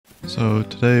So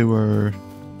today we're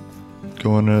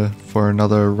going for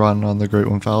another run on the Great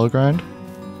One Fallow grind.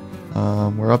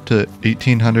 We're up to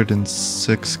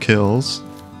 1,806 kills,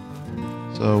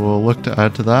 so we'll look to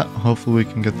add to that. Hopefully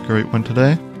we can get the Great One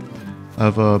today. I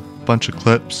have a bunch of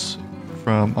clips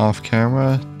from off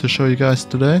camera to show you guys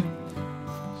today.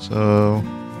 So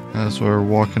as we're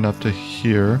walking up to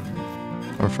here,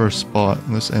 our first spot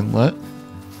in this inlet,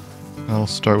 I'll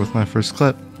start with my first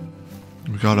clip.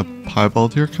 We got a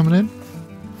piebald here coming in.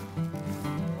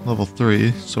 Level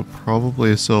 3, so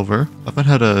probably a silver. I haven't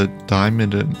had a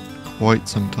diamond in quite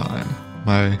some time.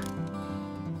 My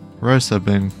rice have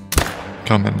been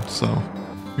coming, so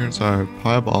here's our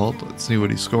piebald. Let's see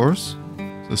what he scores.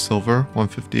 It's a silver,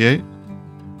 158.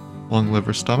 Long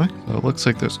liver stomach. So it looks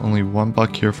like there's only one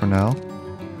buck here for now.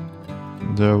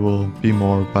 There will be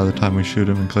more by the time we shoot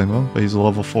him and claim him, but he's a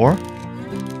level 4.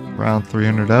 Around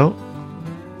 300 out.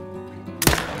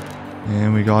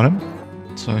 And we got him.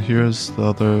 So here's the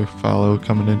other fallow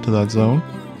coming into that zone.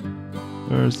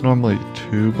 There's normally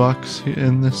 2 bucks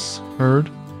in this herd,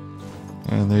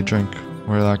 and they drink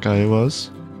where that guy was.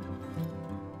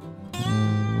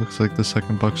 And looks like the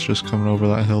second buck's just coming over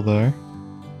that hill there.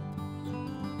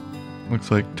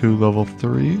 Looks like 2 level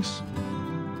 3s.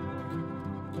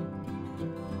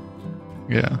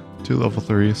 Yeah, 2 level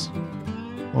 3s.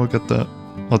 We'll get that,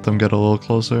 let them get a little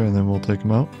closer, and then we'll take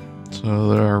them out. So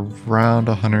they're around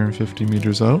 150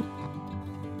 meters out.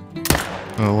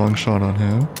 Got a long shot on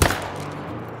him.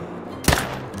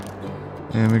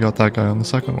 And we got that guy on the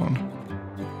second one.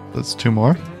 That's 2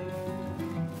 more.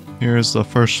 Here's the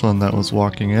first one that was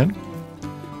walking in.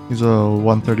 He's a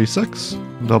 136,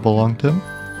 double lunged him.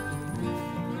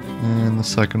 And the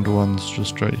second one's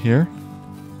just right here.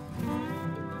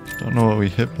 Don't know what we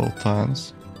hit both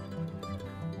times.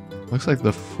 Looks like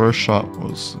the first shot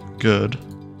was good.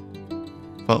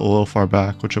 Felt a little far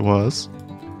back, which it was.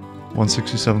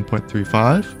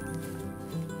 167.35.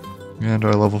 And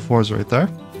our level 4 is right there.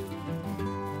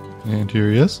 And here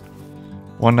he is.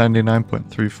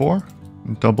 199.34.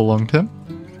 Double lunged him.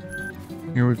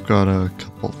 Here we've got a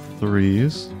couple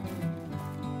 3s.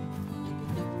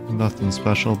 Nothing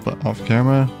special, but off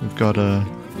camera we've got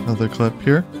another clip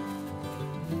here.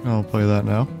 I'll play that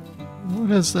now. What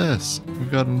is this?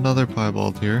 We've got another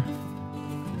piebald here.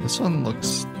 This one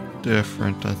looks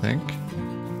different, I think.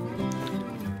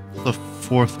 The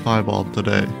 4th piebald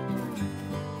today.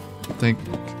 I think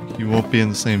he won't be in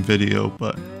the same video,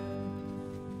 but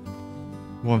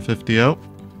 150 out.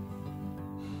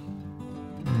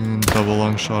 And double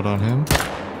lung shot on him.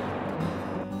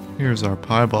 Here's our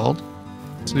piebald.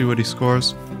 Let's see what he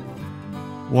scores.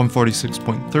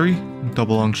 146.3,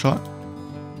 double lung shot.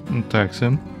 And tags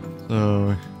him.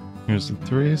 So here's the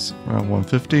 3s, around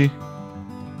 150.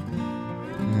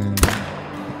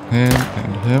 And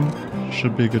him.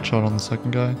 Should be a good shot on the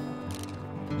second guy.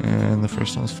 And the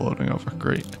first one's floating over.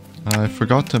 Great. I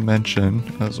forgot to mention,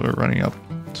 as we're running up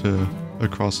to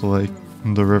across the lake,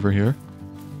 the river here,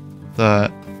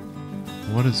 that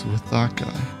what is with that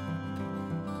guy?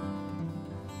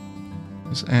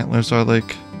 His antlers are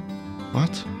like,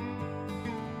 what?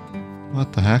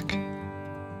 What the heck?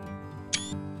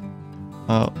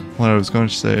 What I was going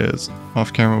to say is,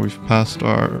 off camera we've passed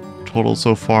our total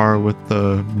so far with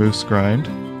the moose grind.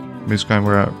 Moose grind,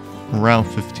 we're at around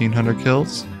 1,500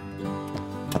 kills.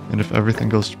 And if everything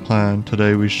goes to plan,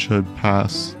 today we should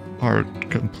pass our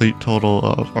complete total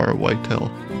of our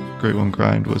whitetail Great One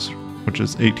grind, which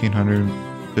is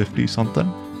 1,850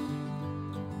 something.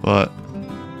 But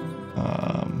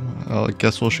I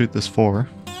guess we'll shoot this 4.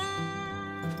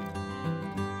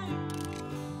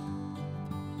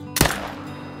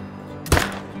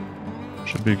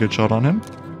 Should be a good shot on him.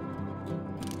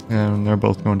 And they're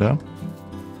both going down.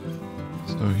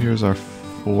 So here's our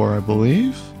 4, I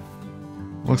believe.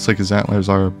 Looks like his antlers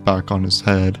are back on his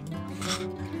head.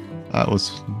 That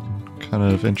was kind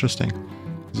of interesting.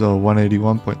 So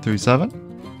 181.37.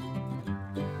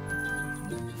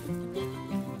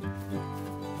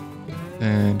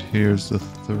 And here's the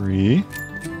 3.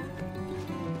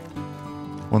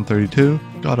 132.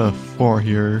 Got a 4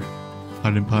 here,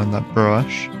 hiding behind that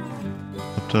brush.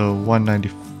 Up to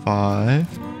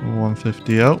 195.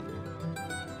 150 out.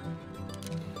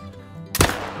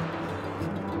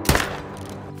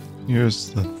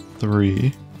 Here's the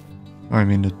 3. I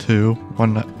mean the 2.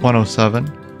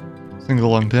 107. Single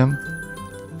lunged him.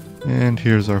 And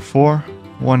here's our 4.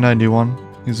 191.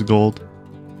 He's a gold.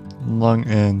 Lung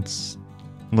and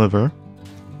liver.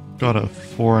 Got a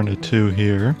 4 and a 2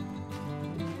 here.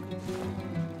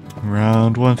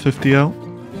 Around 150 out.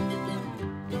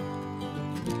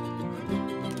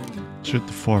 Shoot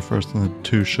the 4 first and the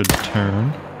 2 should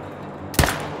turn.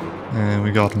 And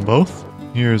we got them both.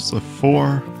 Here's a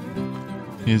 4.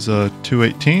 He's a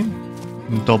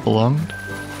 218, double lunged.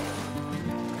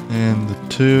 And the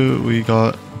 2, we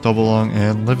got double lung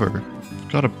and liver.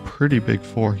 Got a pretty big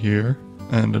 4 here,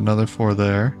 and another 4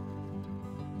 there.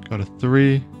 Got a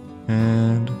 3,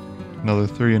 and another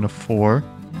 3 and a 4.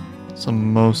 It's the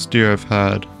most deer I've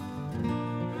had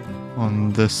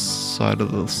on this side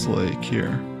of this lake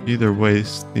here. Either way,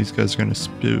 these guys are gonna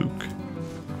spook.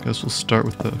 Guess we'll start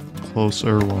with the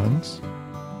closer ones.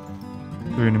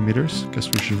 300 meters.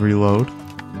 Guess we should reload.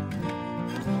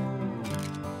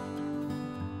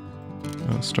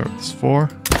 I'll start with this 4.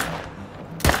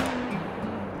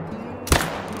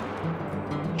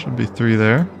 Should be 3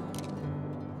 there.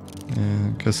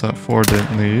 And guess that 4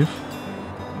 didn't leave.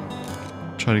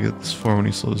 Try to get this 4 when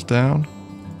he slows down.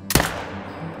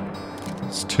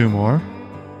 It's 2 more.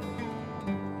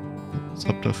 It's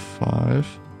up to 5.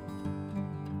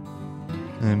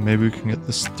 And maybe we can get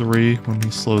this 3 when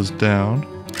he slows down.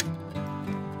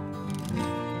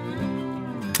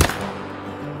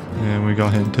 And we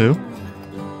got him too.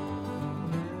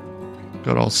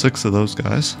 Got all 6 of those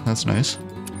guys. That's nice.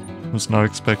 Was not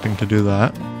expecting to do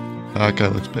that. That guy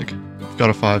looks big. Got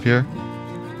a 5 here.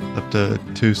 Up to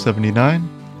 279.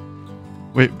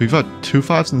 Wait, we've got 2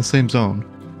 5s in the same zone.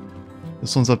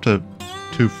 This one's up to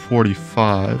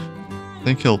 245. I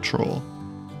think he'll troll.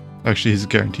 Actually, he's a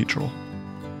guaranteed troll.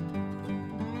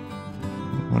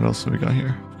 What else do we got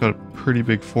here? We've got a pretty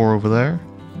big 4 over there.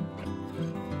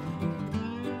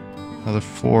 Another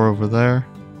 4 over there.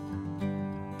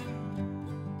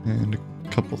 And a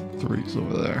couple 3s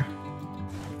over there.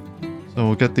 So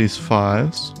we'll get these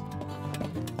 5s.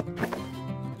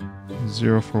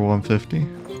 0 for 150.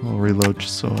 I'll reload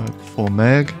just so I have full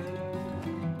mag.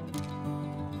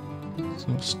 So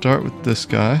we'll start with this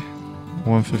guy.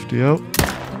 150 out.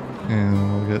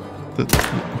 And we'll get the...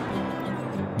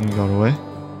 He got away.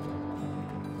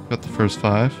 Got the first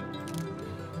 5.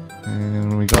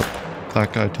 And we got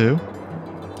that guy too.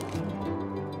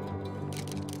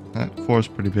 That 4 is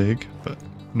pretty big, but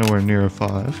nowhere near a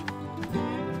 5.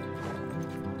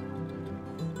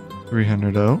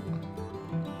 300 out.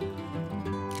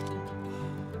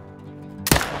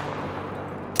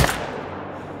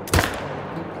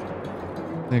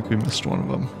 I think we missed one of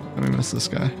them. And we missed this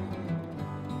guy.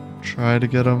 Try to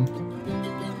get him.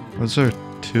 Was there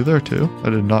 2 there too? I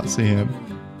did not see him.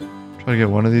 Try to get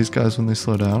one of these guys when they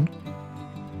slow down.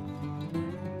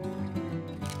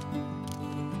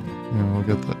 And we'll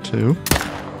get that too.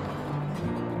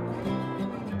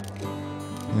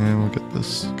 And we'll get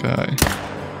this guy.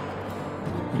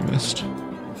 We missed.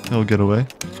 He'll get away.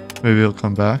 Maybe he'll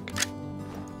come back.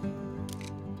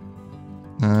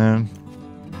 And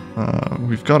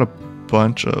we've got a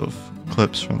bunch of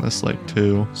clips from this lake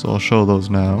too, so I'll show those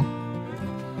now.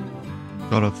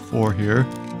 Got a 4 here.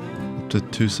 To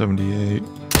 278.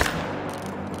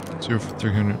 0 for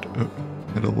 300. Oh,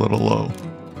 hit a little low.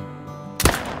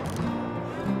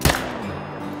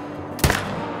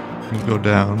 He'll go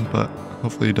down, but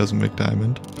hopefully he doesn't make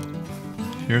diamond.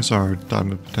 Here's our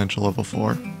diamond potential level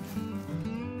 4.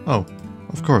 Oh,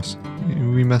 of course.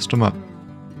 We messed him up.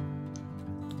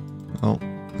 Oh,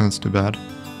 that's too bad.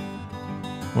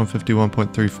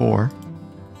 151.34.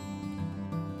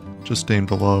 Just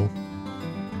aimed low.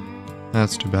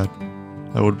 That's too bad.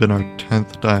 That would have been our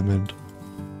 10th diamond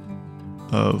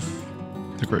of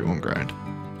the Great One grind.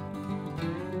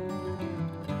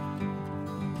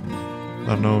 I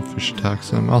don't know if we should tax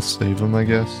him. I'll save him, I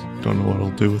guess. Don't know what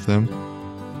I'll do with him.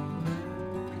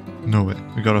 No way.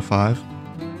 We got a 5.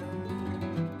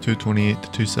 228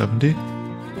 to 270.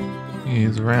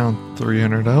 He's around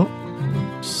 300 out.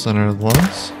 Center of the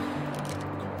lungs.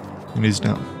 And he's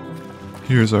down.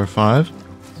 Here's our 5.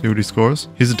 See what he scores.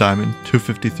 He's a diamond.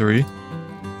 253.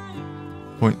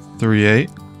 0.38.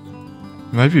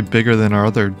 He might be bigger than our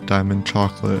other diamond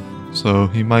chocolate, so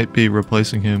he might be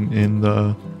replacing him in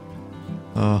the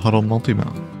huddle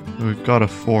multi-mount. So we've got a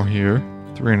 4 here,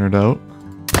 300 out.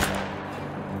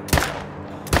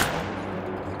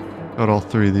 Got all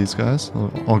 3 of these guys.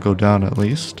 I'll go down at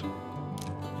least.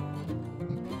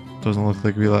 Doesn't look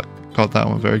like we got that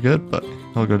one very good, but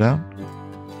I'll go down.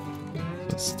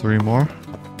 That's 3 more.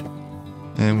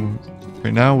 And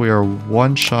right now we are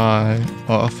 1 shy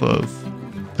off of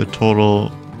the total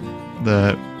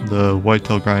that the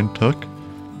whitetail grind took,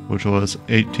 which was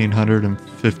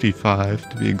 1,855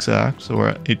 to be exact. So we're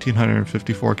at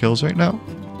 1,854 kills right now.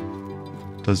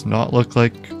 Does not look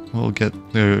like we'll get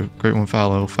the Great One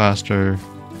Fallow faster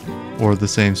or the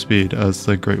same speed as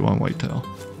the Great One whitetail.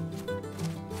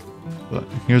 But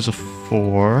here's a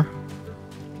 4.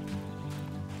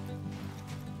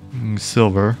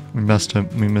 Silver. We missed him.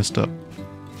 We missed up.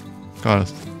 Got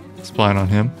a spline on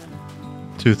him.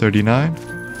 239.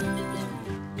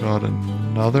 Got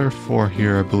another 4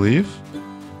 here, I believe.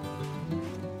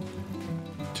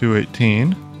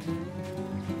 218.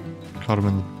 Caught him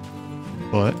in the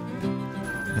butt.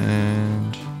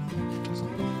 And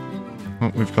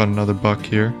oh, we've got another buck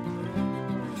here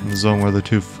in the zone where the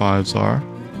 2 5s are.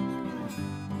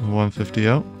 150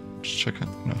 out. Just checking.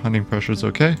 No, hunting pressure's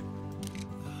okay.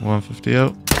 150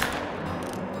 out.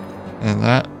 And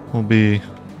that will be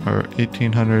our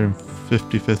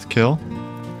 1855th kill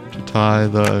to tie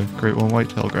the Great One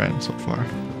Whitetail Grand so far.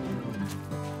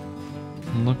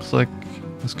 And looks like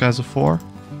this guy's a 4.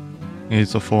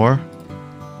 He's a 4.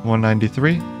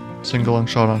 193. Single lung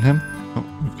shot on him. Oh,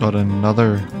 we've got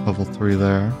another level 3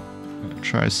 there. I'm gonna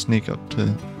try to sneak up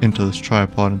into this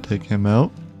tripod and take him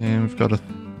out. And we've got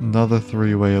another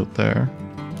 3-way out there.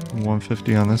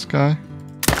 150 on this guy.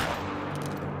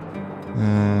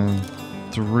 And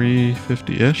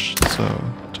 350-ish, so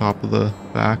top of the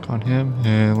back on him.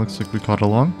 And looks like we caught a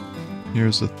lung.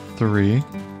 Here's a 3.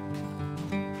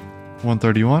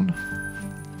 131.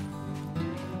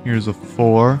 Here's a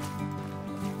 4.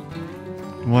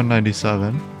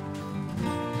 197.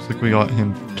 Looks like we got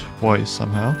him twice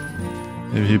somehow.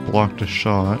 Maybe he blocked a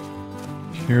shot.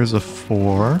 Here's a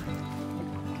 4.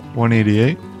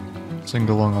 188.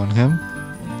 Single lung on him.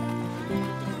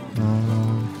 I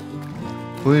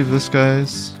believe this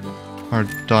guy's our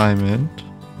diamond.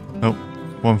 Nope.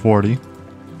 140.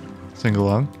 Single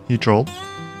lung. He trolled.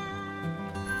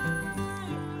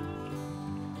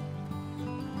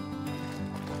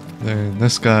 Then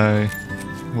this guy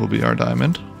will be our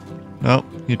diamond. Nope,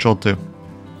 he trolled too.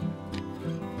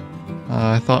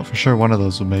 I thought for sure one of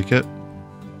those would make it.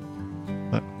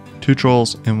 But 2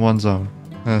 trolls in 1 zone.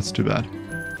 That's too bad.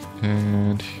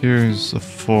 And here's a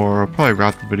 4. I'll probably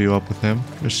wrap the video up with him.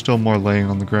 There's still more laying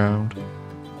on the ground.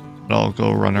 But I'll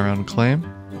go run around and claim.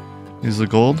 He's the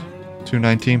gold.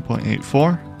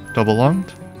 219.84. Double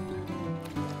lunged.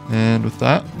 And with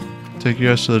that, take you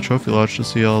guys to the trophy lodge to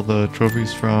see all the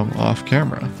trophies from off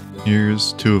camera.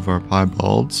 Here's 2 of our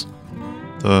piebalds.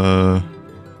 The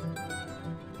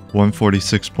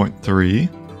 146.3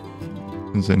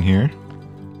 is in here.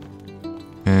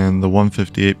 And the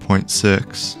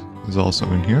 158.6 is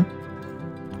also in here.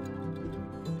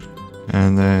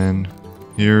 And then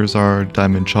here's our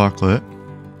diamond chocolate,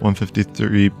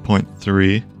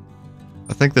 153.3.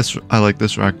 I think I like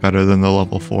this rack better than the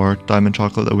level 4 diamond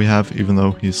chocolate that we have, even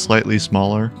though he's slightly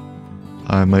smaller.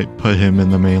 I might put him in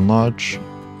the main lodge.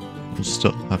 We'll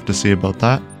still have to see about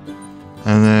that.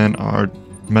 And then our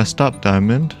messed up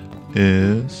diamond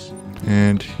is,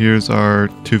 and here's our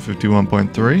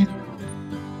 251.3.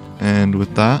 And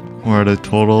with that, we're at a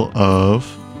total of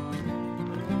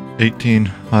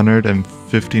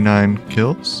 1,859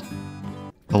 kills,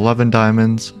 11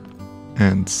 diamonds,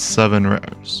 and 7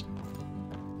 rares.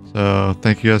 So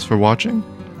thank you guys for watching,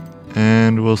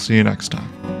 and we'll see you next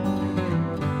time.